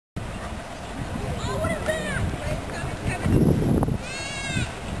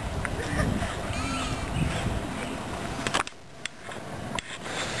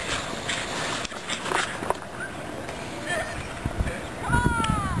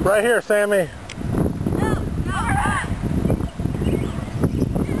Right here, Sammy.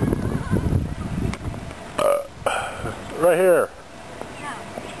 Right here.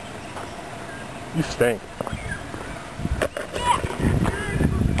 You stink.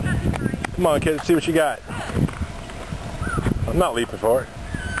 Come on, kid, see what you got. I'm not leaping for it.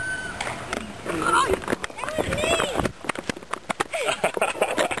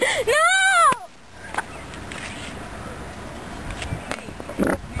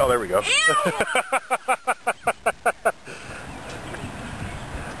 Oh, there we go.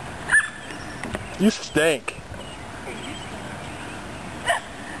 You stink.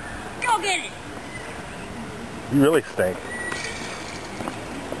 Go get it. You really stink.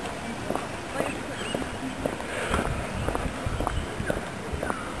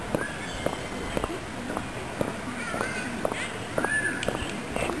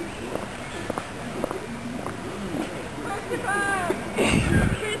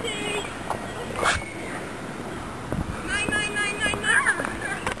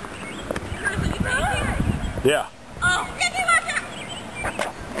 Yeah. Oh,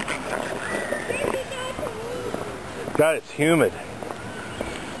 God, it's humid.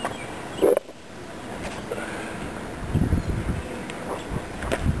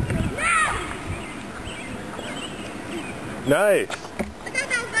 Nice. I thought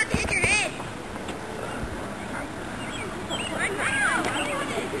that was about to hit your head.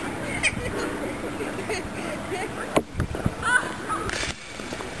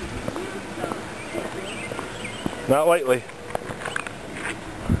 Not lately.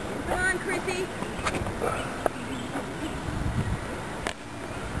 Come on, Chrissy.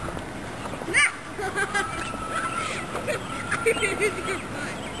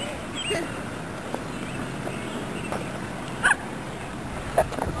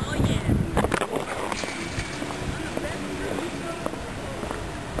 Oh, yeah.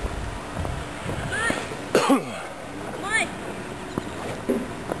 Mike.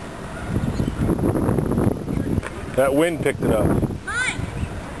 That wind picked it up. Mike.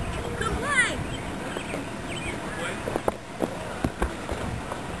 Come play.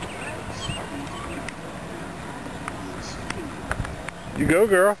 You go,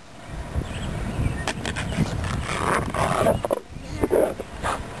 girl.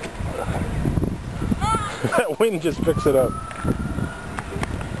 That wind just picks it up.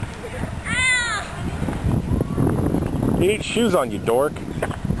 You need shoes on, you dork.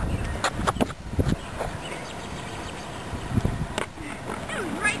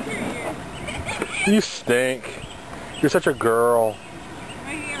 Right there. You stink. You're such a girl.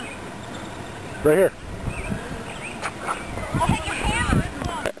 Right here. Right here. I'll take your hammer.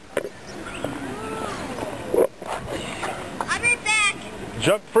 I'll be right back.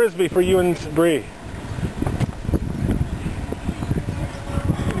 Jump frisbee for you and Bree.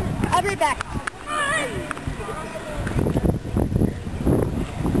 I'll be right back.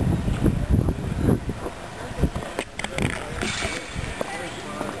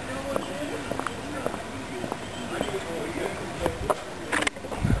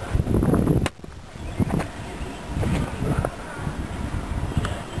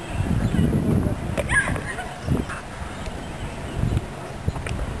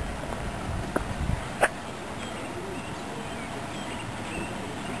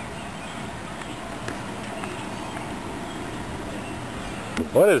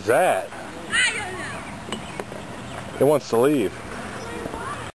 What is that? I don't know. It wants to leave.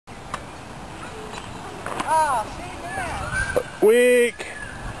 Oh, see that? Weak.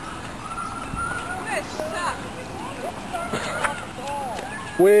 This sucks.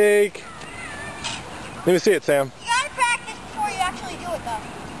 Weak. Let me see it, Sam. You gotta practice before you actually do it, though.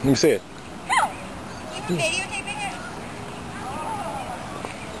 Let me see it. No. You videotaping it?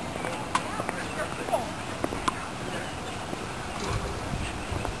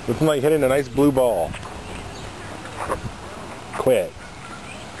 Looking like hitting a nice blue ball. Quit.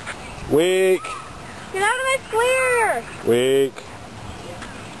 Weak. Get out of my clear! Weak.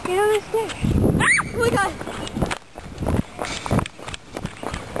 Get out of my clear. Ah! Oh my god!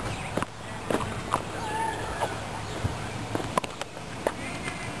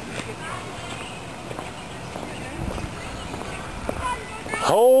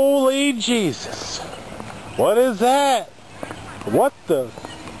 Holy Jesus. What is that? What the?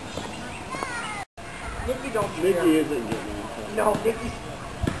 Nikki don't care. Nikki isn't getting anything. No, Nikki's...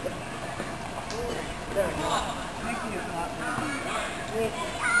 Nikki is not Nikki.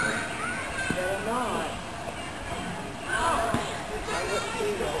 They're not.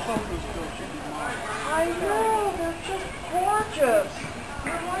 I know, they're just gorgeous.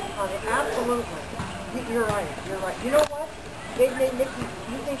 You're right, honey, absolutely. You're right, you're right. You know what? they made Nikki,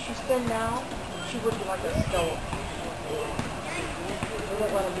 you think she's thin now? She would be like a stone. They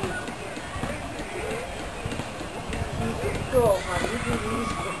don't want to leave. She's a girl, honey. You do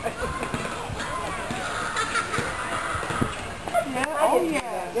these. Yeah, oh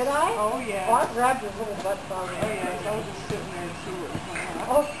yeah. Did I? Oh yeah. Oh, I grabbed your little butt from Oh yeah, I was just sitting there and see what was going on.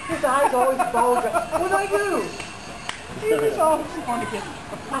 Oh, his eyes always bulge. What did I do? He was always wanting to get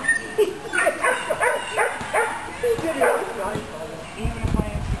He did it. even if I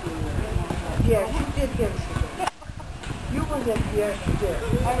answered the door. Yeah, she did give us the You were the, yes, you did.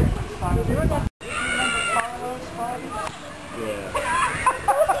 I remember Simon. You were the, Remember Carlos Bobby? Yeah.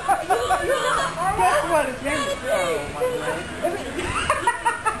 Guess what? His name is Carlos, my God.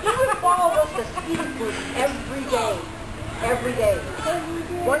 he would follow us to ski boots every day. Every day.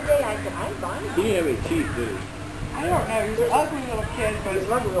 One day I said, I'm fine. He didn't have any teeth, did he? I don't know. He was an ugly little kid, but His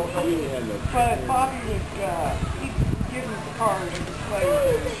rubber will help He you. didn't have no but Bobby would he'd give him the cars and display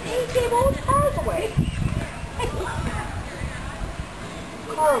He gave all his cars away.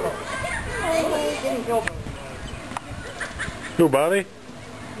 Carlos. He didn't help him. Who, Bobby?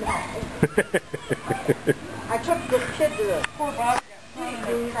 No. I took this kid to the, Poor Bobby got thrown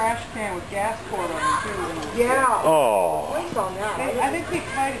in a trash can with gas poured on him too. yeah. Oh. Please on that. I think they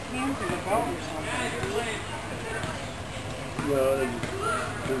tied his hands to the belt or something. No, they just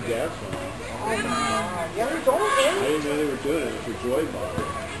threw gas on him. Oh my God. Yeah, he's old, I eh? didn't know they were doing it for Joy Bob.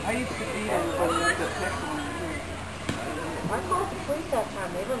 I used to beat everybody up at Texas. I called the police that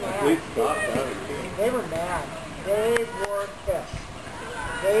time. They were mad. Please stop that. They were mad. They were pissed.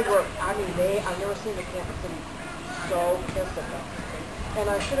 They were, I mean, I've never seen the Kansas City so pissed at them. And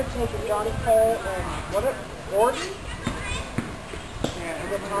I should have taken Johnny Cole and, Gordon? Yeah,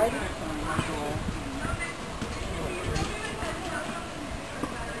 The Tide?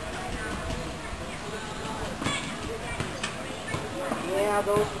 Yeah,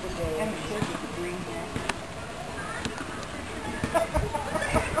 those were the days. And the kid with the green hair.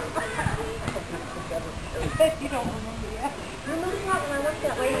 You don't remember that? Remember that when I went to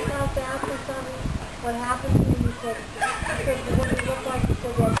that lady's house to ask her something? What happened to you? You said, what did it look like? You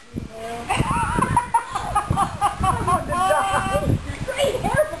said, that green hair. I wanted to die. Green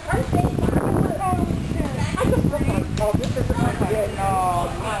hair for Christ's sake. I just looked like, oh, this isn't my kid.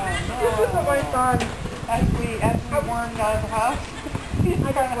 This isn't my son. As we warmed out of the house, he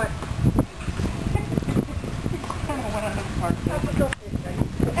I just went, kind of went under the park. I just looked at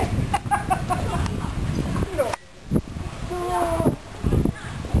it. You know.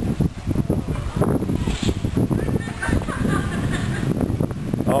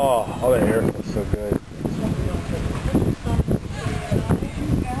 Oh, all that hair feels so good.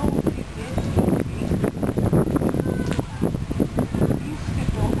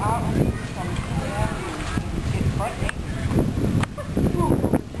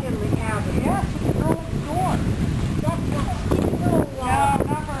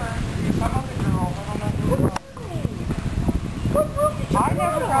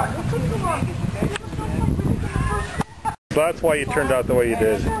 So that's why you turned out the way you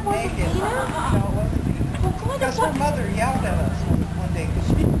did. Because her mother yelled at us one day.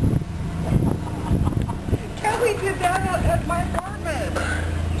 Kelly did that at my apartment.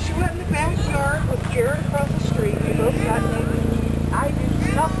 She went in the backyard with Jared across the street. We both got naked. I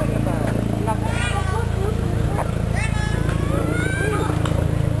knew nothing about it. Nothing.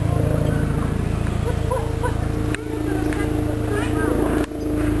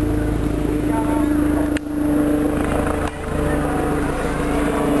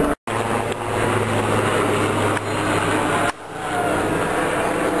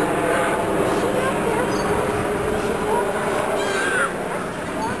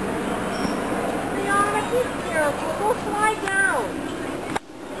 Go slide down.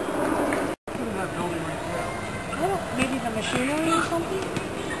 Maybe the machinery or something?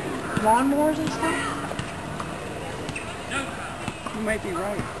 Lawnmowers and stuff? You might be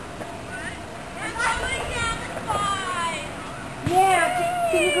right. Yeah,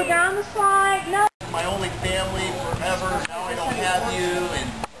 can you go down the slide? No. My only family forever. Now I don't have you,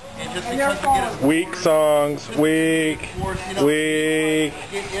 and just And because they're we get falling. Weak songs, weak, weak.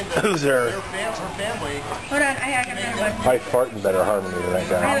 into Loser. her family, Hold on, I got another one. I fart in better harmony than that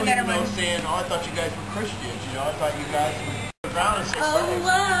guy. have a better one. saying, "Oh, I thought you guys were Christians. You know, I thought you guys would around and say, Oh,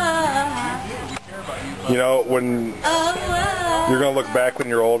 we care about you." You know, when oh, you're gonna look back when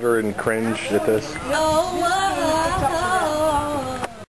you're older and cringe at this. oh,